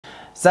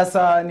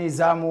Sasa ni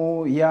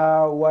zamu ya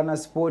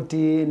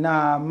wanaspoti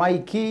na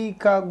Mike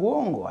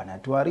Kaguongo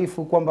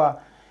anatuarifu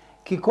kwamba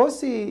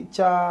kikosi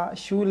cha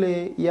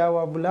shule ya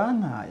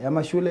wavulana ya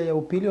mashule ya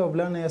upili wa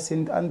wavulana ya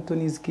St.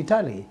 Anthony's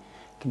Kitale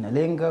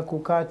kinalenga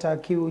kukata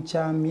kiu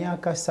cha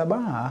miaka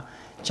 7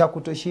 cha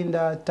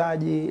kutoshinda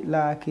taji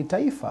la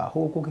kitaifa,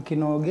 huku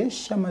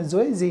kikinogesha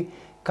mazoezi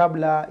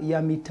kabla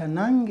ya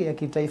mitanange ya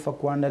kitaifa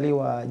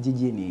kuandaliwa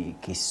jijini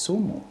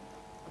Kisumu.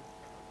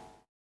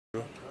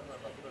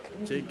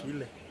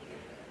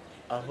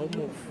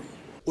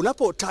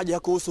 Unapotaja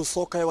kuhusu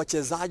soka ya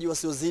wachezaji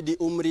wasiozidi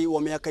umri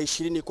wa miaka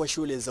 20 kwa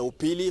shule za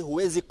upili,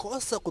 huwezi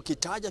kosa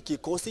kukitaja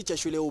kikosi cha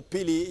shule ya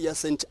upili ya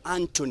St.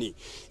 Anthony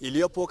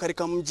iliyopo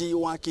katika mji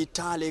wa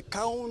Kitale,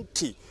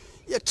 kaunti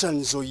ya Trans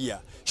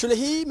Nzoia. Shule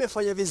hii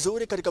imefanya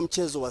vizuri katika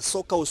mchezo wa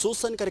soka,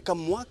 hususan katika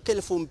mwaka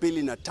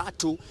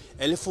 2003,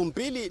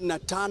 2005 na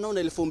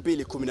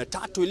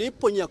 2013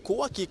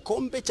 iliponyakua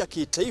kikombe cha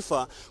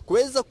kitaifa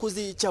kuweza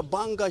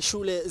kuzichabanga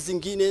shule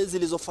zingine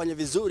zilizofanya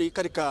vizuri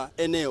katika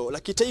eneo la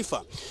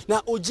kitaifa.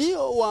 Na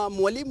ujio wa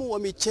mwalimu wa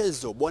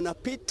michezo Bwana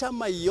Peter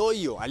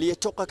Mayoyo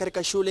aliyetoka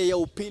katika shule ya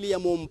upili ya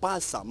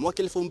Mombasa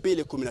mwaka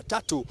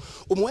 2013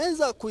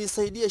 umeweza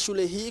kuisaidia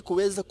shule hii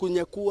kuweza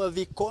kunyakua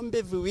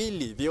vikombe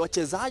viwili vya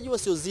wachezaji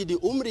wasiozidi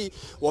umri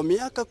wa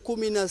miaka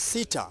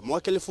 16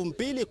 mwaka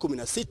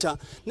 2016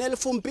 na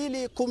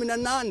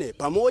 2018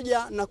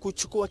 pamoja na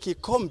kuchukua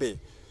kikombe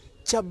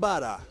cha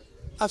bara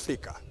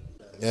Afrika.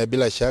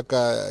 Bila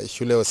shaka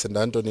shule ya St.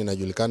 Anthony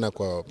inajulikana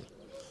kwa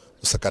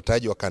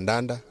usakataji wa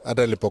kandanda.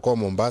 Hata nilipokuwa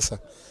Mombasa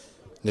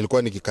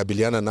nilikuwa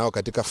nikikabiliana nao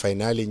katika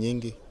finali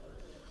nyingi.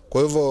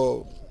 Kwa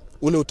hivyo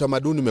ule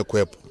utamaduni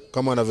umekuepo,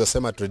 kama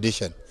wanavyosema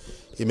tradition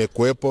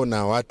imekuepo,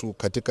 na watu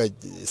katika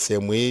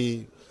sehemu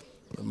hii,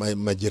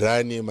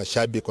 majirani,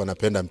 mashabiki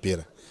wanapenda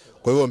mpira.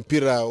 Kwa hivyo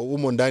mpira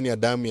umo ndani ya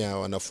damu ya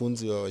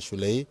wanafunzi wa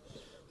shule hii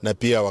na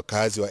pia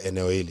wakazi wa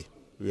eneo hili.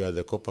 We are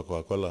the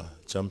Coca-Cola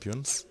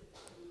champions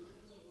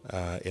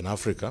in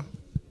Africa,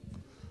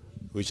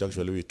 which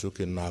actually we took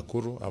in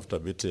Nakuru after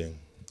beating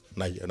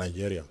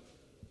Nigeria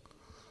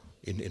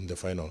in the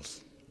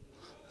finals.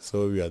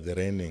 So we are the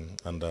reigning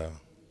under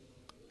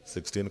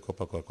 16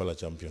 Coca-Cola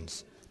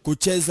champions.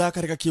 Kucheza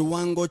katika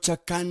kiwango cha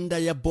kanda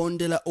ya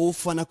bonde la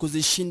ufa na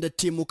kuzishinda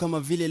timu kama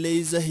vile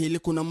Leza Hill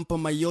kunampa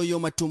Mayoyo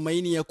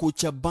matumaini ya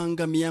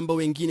kuchabanga miamba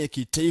wengine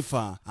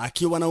kitaifa,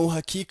 akiwa na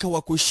uhakika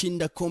wa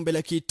kushinda kombe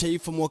la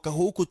kitaifa mwaka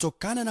huu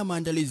kutokana na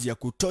maandalizi ya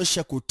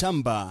kutosha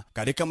kutamba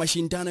katika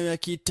mashindano ya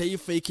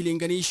kitaifa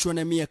ikilinganishwa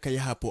na miaka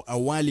ya hapo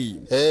awali.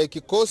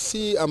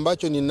 Kikosi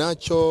ambacho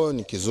ninacho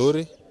ni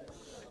kizuri,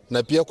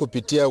 na pia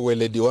kupitia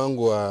weledi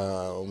wangu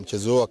wa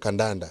mchezo wa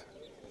kandanda,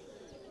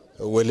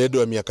 weledi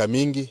wa miaka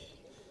mingi,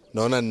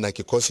 naona nina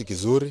kikosi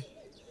kizuri.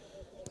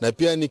 Na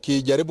pia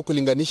nikijaribu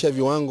kulinganisha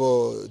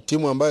viwango,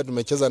 timu ambayo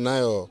tumecheza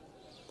nayo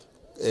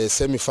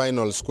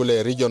semi-finals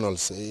kule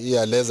regionals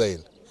ya Leza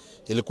Hill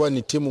ilikuwa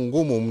ni timu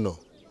ngumu mno.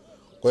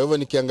 Kwa hivyo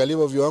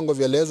nikiangalia viwango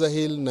vya Leza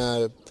Hill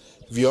na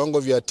viwango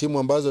vya timu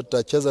ambazo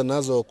tutacheza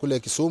nazo kule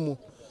Kisumu,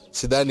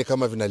 sidhani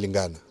kama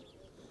vinalingana.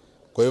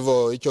 Kwa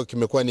hivyo hicho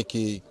kimekuwa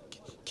ni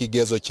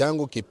kigezo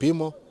changu,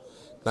 kipimo,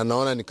 na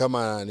naona ni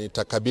kama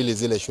nitakabili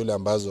zile shule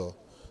ambazo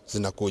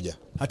zinakuja.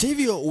 Hata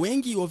hivyo,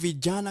 wengi wa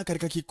vijana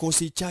katika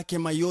kikosi chake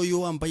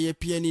Mayoyo, ambaye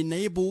pia ni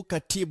naibu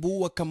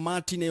katibu wa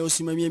kamati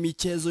inayosimamia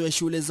michezo ya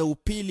shule za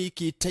upili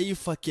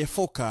kitaifa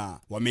Soka,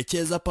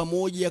 wamecheza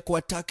pamoja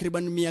kwa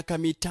takriban miaka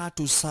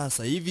 3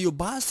 sasa, hivyo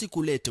basi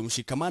kuleta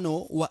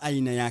mshikamano wa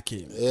aina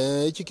yake.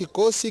 Hichi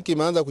kikosi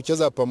kimeanza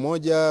kucheza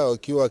pamoja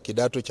wakiwa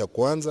kidato cha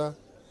kwanza.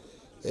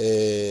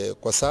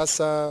 Kwa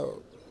sasa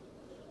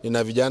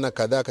nina vijana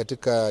kadhaa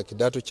katika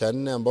kidato cha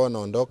 4 ambao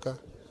wanaondoka.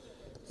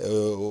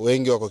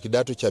 Wengi wako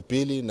kidato cha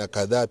pili na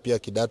kadhaa pia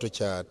kidato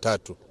cha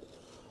 3.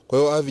 Kwa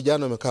hiyo hao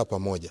vijana wamekaa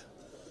pamoja,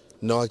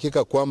 na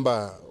hakika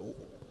kwamba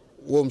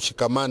huo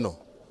mshikamano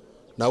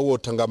na huo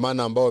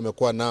utangamano ambao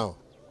wamekuwa nao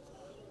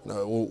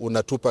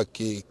unatupa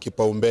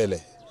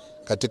kipaumbele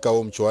katika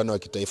huo mchuano wa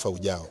kitaifa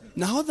ujao.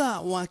 Nahodha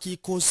wa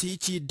kikosi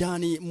hichi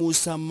Dani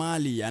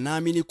Musamali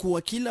anaamini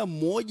kuwa kila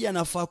mmoja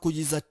anafaa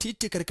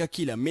kujizatiti katika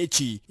kila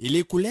mechi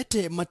ili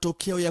kulete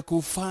matokeo ya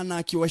kufana,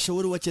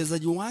 akiwashauri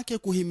wachezaji wake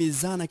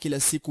kuhimizana kila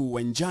siku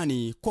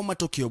uwanjani kwa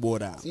matokeo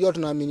bora. Sio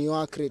tunaamini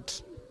work rate.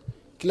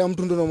 Kila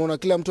mtu ndio unaona,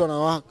 kila mtu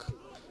anawaka.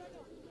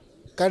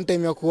 Kan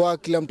time ya kuwaka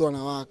kila mtu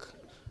anawaka.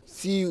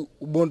 Si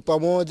bond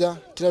pamoja,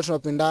 tena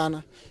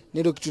tunapendana.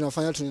 Ndio kitu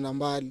tunafanya tunaenda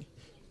mbali.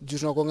 Juu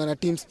tunakuanga na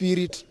team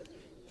spirit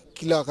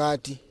kila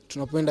wakati,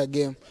 tunapenda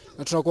game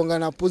na tunakuanga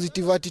na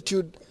positive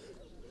attitude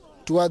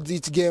towards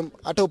each game.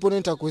 Hata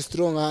opponent ako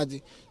strong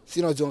aje, sisi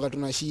tunajonga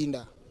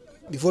tunashinda.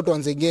 Before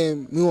tuanze game,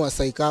 mimi wa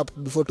psych up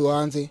before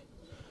tuanze.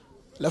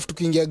 Alafu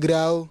tukiingia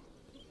ground,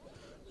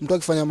 mtu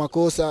akifanya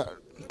makosa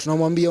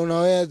tunamwambia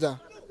unaweza.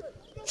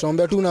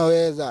 Tunamwambia tu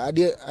unaweza.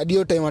 Hadi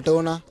hiyo time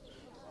ataona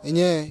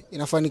yenyewe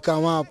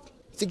inafanika map.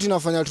 Sisi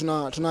tunafanya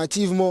tuna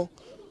achieve more.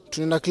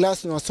 Tunaenda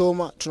class,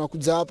 tunasoma,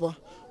 tunakuja hapa.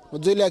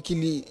 Unajua ile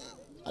akili,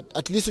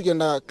 at least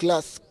ukienda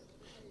class,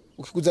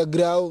 ukikuja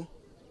ground,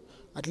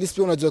 at least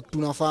pia unajua kitu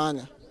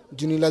unafanya.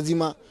 Juu ni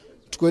lazima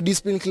tukue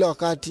discipline kila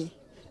wakati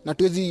na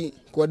tuwezi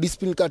kuwa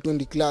discipline ka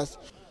 20 class.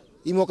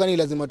 Hii mwaka ni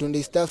lazima tuende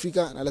East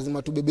Africa na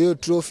lazima tubebe hiyo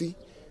trophy.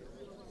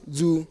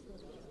 Juu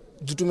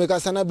tumekaa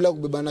sana bila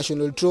kubeba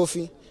national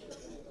trophy.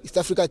 East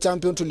Africa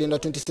champion tulienda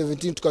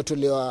 2017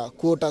 tukatolewa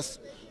quarters.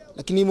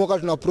 Lakini hii mwaka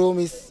tuna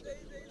promise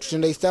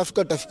tutaenda East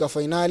Africa, tutafika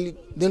finali,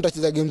 then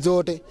tutacheza game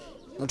zote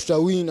na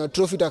tutawin na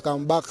trophy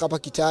come back hapa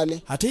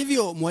Kitale. Hata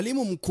hivyo,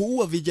 mwalimu mkuu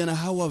wa vijana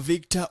hawa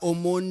Victor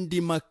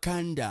Omondi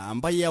Makanda,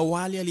 ambaye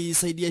awali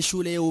aliisaidia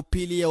shule ya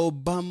upili ya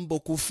Obambo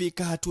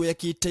kufika hatua ya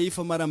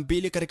kitaifa mara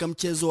 2 katika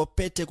mchezo wa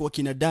pete kwa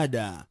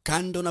kinadada,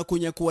 kando na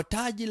kunyakua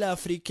taji la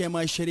Afrika ya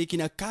Mashariki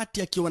na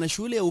Kati akiwa na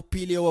shule ya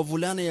upili ya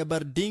wavulana ya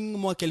Barding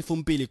mwaka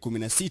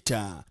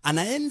 2016.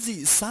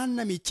 Anaenzi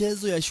sana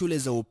michezo ya shule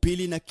za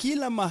upili na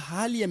kila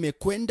mahali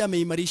amekwenda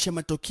ameimarisha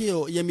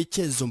matokeo ya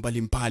michezo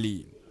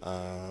mbalimbali.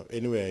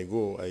 Anywhere I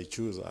go, I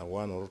choose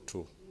 1 or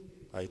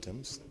 2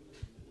 items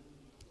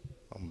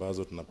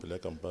ambazo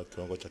tunapeleka mpaka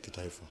kiwango cha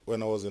kitaifa.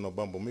 When I was in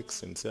Obambo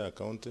Mix in Siaya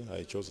County,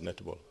 I chose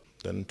netball.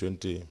 Then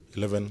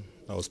 2011,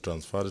 I was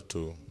transferred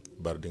to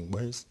Barding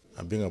Boys.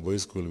 And being a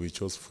boys' school, we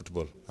chose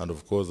football. And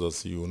of course,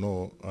 as you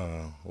know,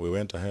 we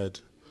went ahead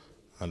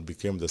and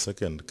became the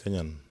second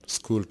Kenyan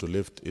school to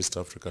lift East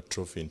Africa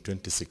Trophy in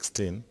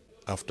 2016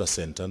 after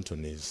St.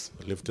 Anthony's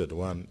lifted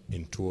one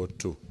in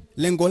 2002.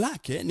 Lengo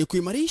lake ni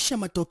kuimarisha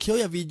matokeo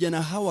ya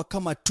vijana hawa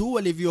kama tu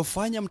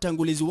walivyofanya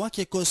mtangulizi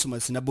wake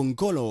Cosmas na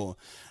Bungolo,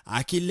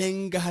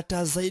 akilenga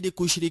hata zaidi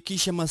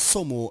kushirikisha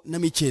masomo na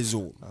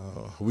michezo.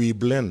 We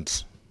blend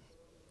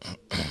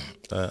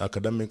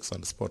academics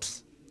and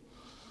sports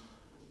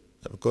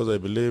because I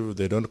believe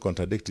they don't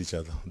contradict each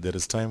other. There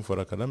is time for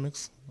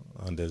academics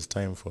and there is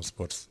time for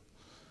sports,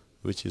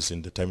 which is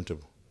in the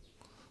timetable.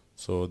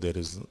 So there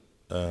is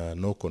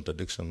no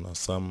contradiction as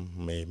some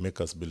may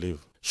make us believe.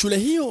 Shule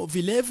hiyo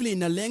vilevile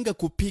inalenga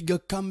kupiga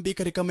kambi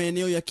katika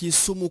maeneo ya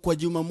Kisumu kwa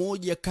juma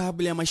moja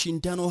kabla ya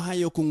mashindano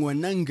hayo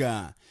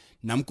kung'wananga,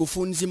 na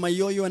mkufunzi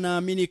Mayoyo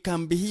anaamini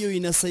kambi hiyo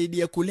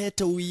inasaidia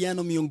kuleta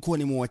uwiano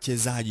miongoni mwa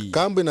wachezaji.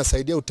 Kambi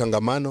inasaidia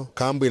utangamano,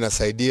 kambi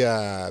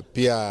inasaidia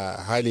pia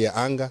hali ya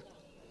anga,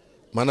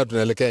 maana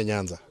tunaelekea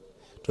Nyanza.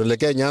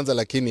 Tunaelekea Nyanza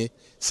lakini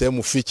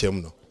sehemu fiche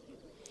mno.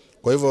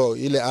 Kwa hivyo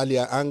ile hali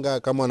ya anga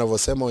kama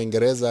wanavyosema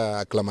Uingereza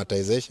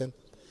acclimatization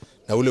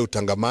na ule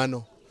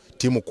utangamano,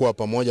 timu kuwa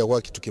pamoja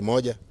kwa kitu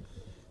kimoja,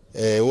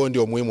 huo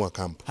ndio muhimu wa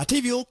kampu. Hata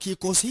hivyo,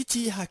 kikosi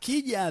hichi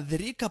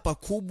hakijaathirika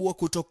pakubwa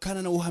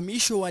kutokana na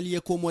uhamisho wa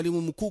aliyekuwa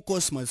mwalimu mkuu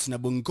Cosmas na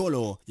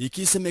Bungolo,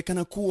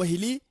 ikisemekana kuwa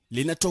hili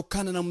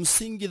linatokana na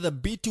msingi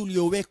dhabiti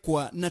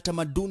uliowekwa na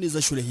tamaduni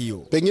za shule hiyo.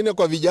 Pengine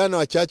kwa vijana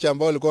wachache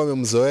ambao walikuwa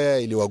wamemzoea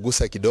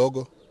iliwagusa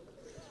kidogo,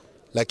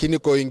 lakini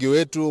kwa wingi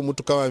wetu,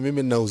 mtu kama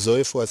mimi na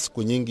uzoefu wa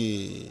siku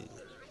nyingi,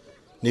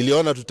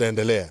 niliona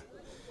tutaendelea.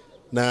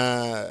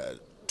 Na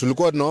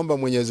tulikuwa tunaomba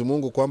Mwenyezi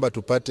Mungu kwamba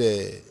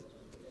tupate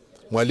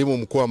mwalimu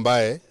mkuu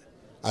ambaye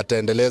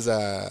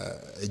ataendeleza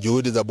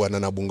juhudi za bwana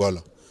na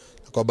Bungolo.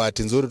 Kwa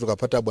bahati nzuri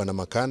tukapata bwana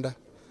Makanda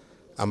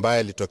ambaye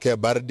alitokea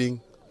Barding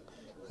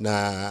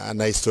na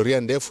ana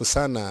historia ndefu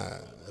sana,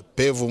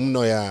 pevu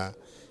mno ya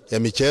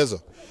michezo.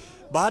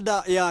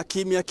 Baada ya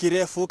kimya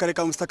kirefu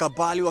katika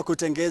mustakabali wa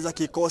kutengeza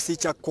kikosi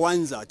cha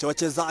kwanza cha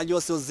wachezaji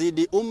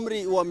wasiozidi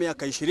umri wa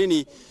miaka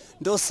 20,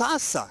 ndo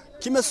sasa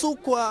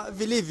kimesukwa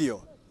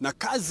vilivyo, na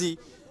kazi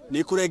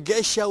ni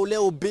kuregesha ule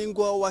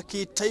ubingwa wa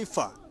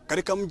kitaifa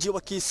katika mji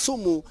wa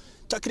Kisumu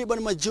takriban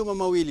majuma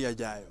 2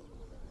 yajayo.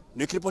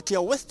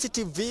 Nikiripotia West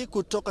TV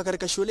kutoka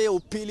katika shule ya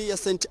upili ya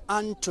St.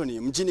 Anthony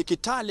mjini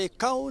Kitale,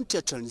 kaunti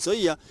ya Trans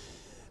Nzoia,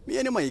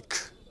 mimi ni Mike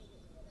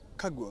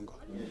Kaguongo.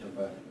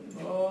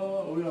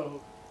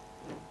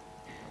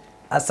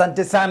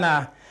 Asante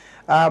sana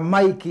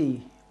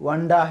Mike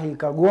Wandahi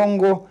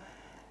Kaguongo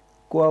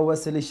kwa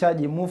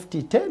wasilishaji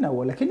mufti tena,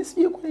 lakini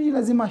sijui kwa nini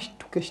lazima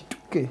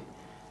shtuke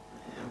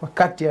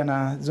wakati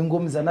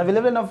anazungumza. Na vile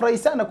vile nafurahi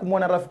sana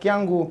kumwona rafiki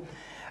yangu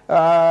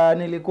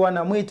nilikuwa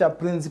namuita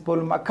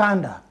Principal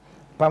Makanda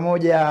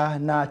pamoja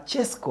na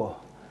Chesko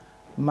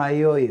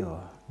Mayoyo.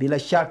 Bila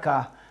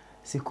shaka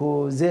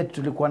siku zetu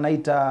tulikuwa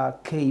naita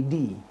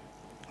KD,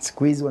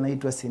 siku hizi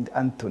wanaitwa St.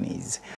 Anthony's.